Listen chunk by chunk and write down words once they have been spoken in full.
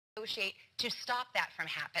negotiate to stop that from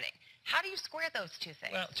happening. How do you square those two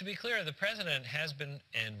things? Well, to be clear, the president has been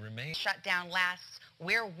and remains. Shutdown lasts,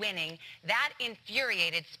 we're winning. That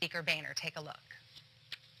infuriated Speaker Boehner. Take a look.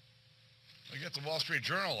 We get the Wall Street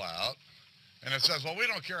Journal out, and it says, well, we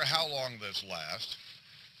don't care how long this lasts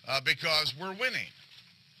because we're winning.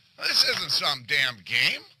 This isn't some damn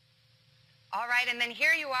game. All right, and then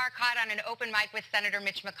here you are caught on an open mic with Senator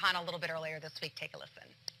Mitch McConnell a little bit earlier this week. Take a listen.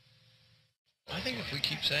 I think if we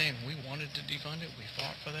keep saying we wanted to defund it, we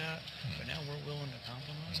fought for that, but now we're willing to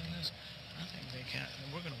compromise on this, I think they can't.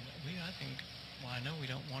 We're going to, I think, well, I know we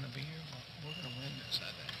don't want to be here, but we're going to win this,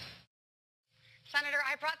 I think. Senator,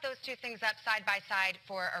 I brought those two things up side by side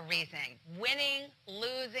for a reason. Winning,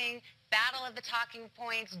 losing, battle of the talking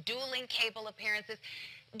points, dueling cable appearances.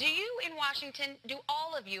 Do you in Washington, do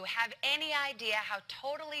all of you have any idea how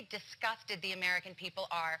totally disgusted the American people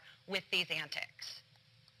are with these antics?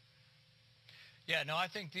 Yeah, no, I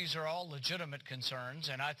think these are all legitimate concerns,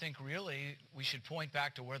 and I think really we should point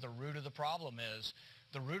back to where the root of the problem is.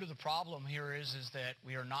 The root of the problem here is that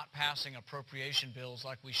we are not passing appropriation bills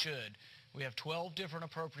like we should. We have 12 different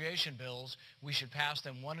appropriation bills. We should pass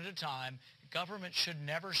them one at a time. Government should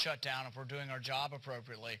never shut down if we're doing our job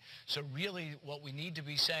appropriately. So really what we need to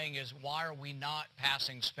be saying is, why are we not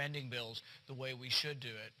passing spending bills the way we should do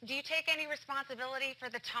it? Do you take any responsibility for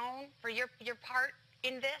the tone, for your part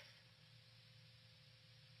in this?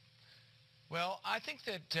 Well, I think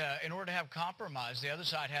that in order to have compromise, the other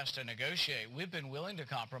side has to negotiate. We've been willing to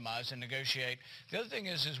compromise and negotiate. The other thing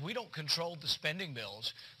is we don't control the spending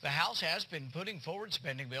bills. The House has been putting forward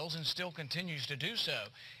spending bills and still continues to do so.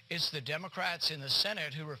 It's the Democrats in the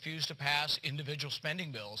Senate who refuse to pass individual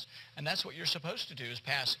spending bills, and that's what you're supposed to do, is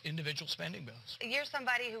pass individual spending bills. You're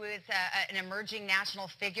somebody who is an emerging national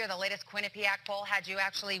figure. The latest Quinnipiac poll had you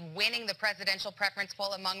actually winning the presidential preference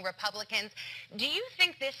poll among Republicans. Do you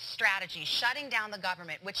think this strategy, shutting down the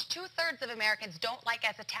government, which 2/3 of Americans don't like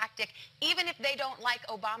as a tactic, even if they don't like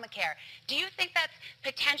Obamacare, do you think that's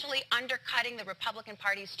potentially undercutting the Republican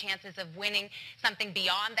Party's chances of winning something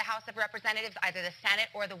beyond the House of Representatives, either the Senate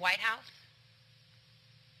or the White House?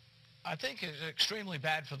 I think it's extremely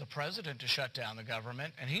bad for the president to shut down the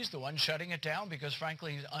government, and he's the one shutting it down because,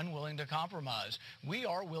 frankly, he's unwilling to compromise. We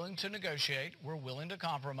are willing to negotiate. We're willing to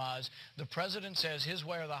compromise. The president says his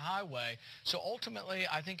way or the highway. So ultimately,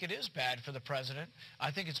 I think it is bad for the president. I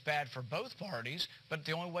think it's bad for both parties, but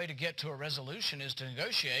the only way to get to a resolution is to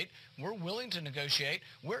negotiate. We're willing to negotiate.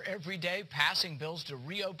 We're every day passing bills to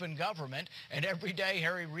reopen government, and every day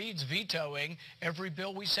Harry Reid's vetoing every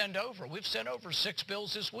bill we send over. We've sent over 6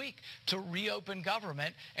 bills this week to reopen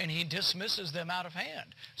government, and he dismisses them out of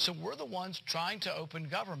hand. So we're the ones trying to open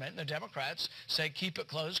government, and the Democrats say keep it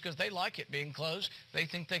closed because they like it being closed. They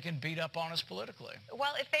think they can beat up on us politically.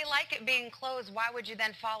 Well, if they like it being closed, why would you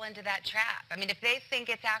then fall into that trap? I mean, if they think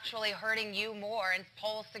it's actually hurting you more, and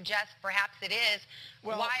polls suggest perhaps it is,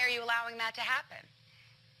 well, why are you allowing that to happen?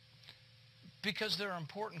 Because there are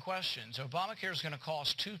important questions. Obamacare is going to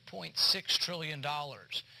cost $2.6 trillion.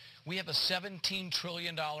 We have a $17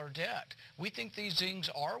 trillion debt. We think these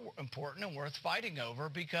things are important and worth fighting over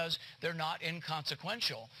because they're not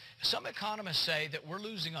inconsequential. Some economists say that we're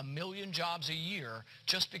losing 1 million jobs a year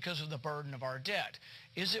just because of the burden of our debt.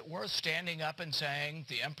 Is it worth standing up and saying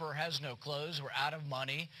the emperor has no clothes, we're out of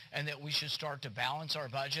money, and that we should start to balance our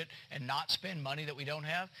budget and not spend money that we don't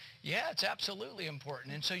have? Yeah, it's absolutely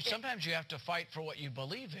important. And so sometimes you have to fight for what you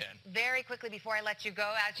believe in. Very quickly before I let you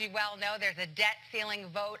go, as you well know, there's a debt ceiling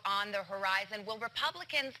vote on the horizon. Will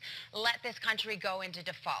Republicans let this country go into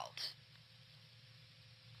default?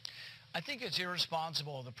 I think it's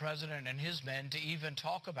irresponsible of the president and his men to even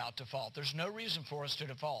talk about default. There's no reason for us to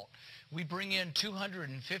default. We bring in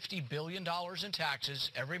 $250 billion in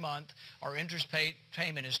taxes every month. Our interest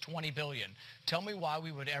payment is $20 billion. Tell me why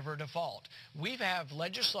we would ever default. We have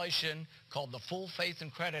legislation called the Full Faith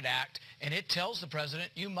and Credit Act, and it tells the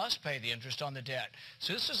president you must pay the interest on the debt.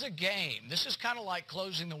 So this is a game. This is kind of like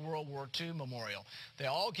closing the World War II memorial. They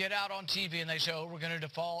all get out on TV and they say, oh, we're going to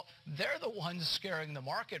default. They're the ones scaring the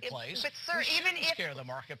marketplace. But, sir, even if scare the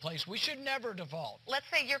marketplace, we should never default. Let's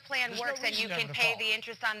say your plan works and you can pay the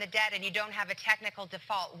interest on the debt and you don't have a technical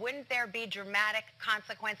default. Wouldn't there be dramatic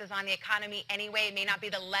consequences on the economy anyway? It may not be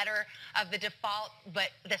the letter of the default, but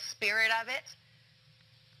the spirit of it.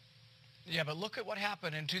 Yeah, but look at what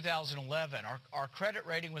happened in 2011. Our credit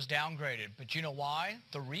rating was downgraded. But you know why?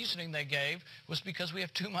 The reasoning they gave was because we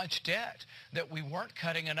have too much debt, that we weren't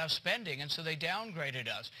cutting enough spending, and so they downgraded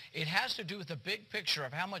us. It has to do with the big picture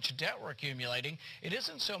of how much debt we're accumulating. It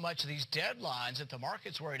isn't so much these deadlines that the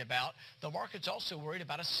market's worried about. The market's also worried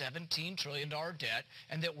about a $17 trillion debt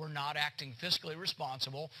and that we're not acting fiscally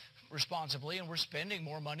responsibly, and we're spending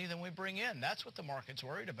more money than we bring in. That's what the market's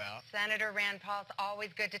worried about. Senator Rand Paul, it's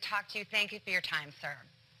always good to talk to you. Thank you for your time, sir.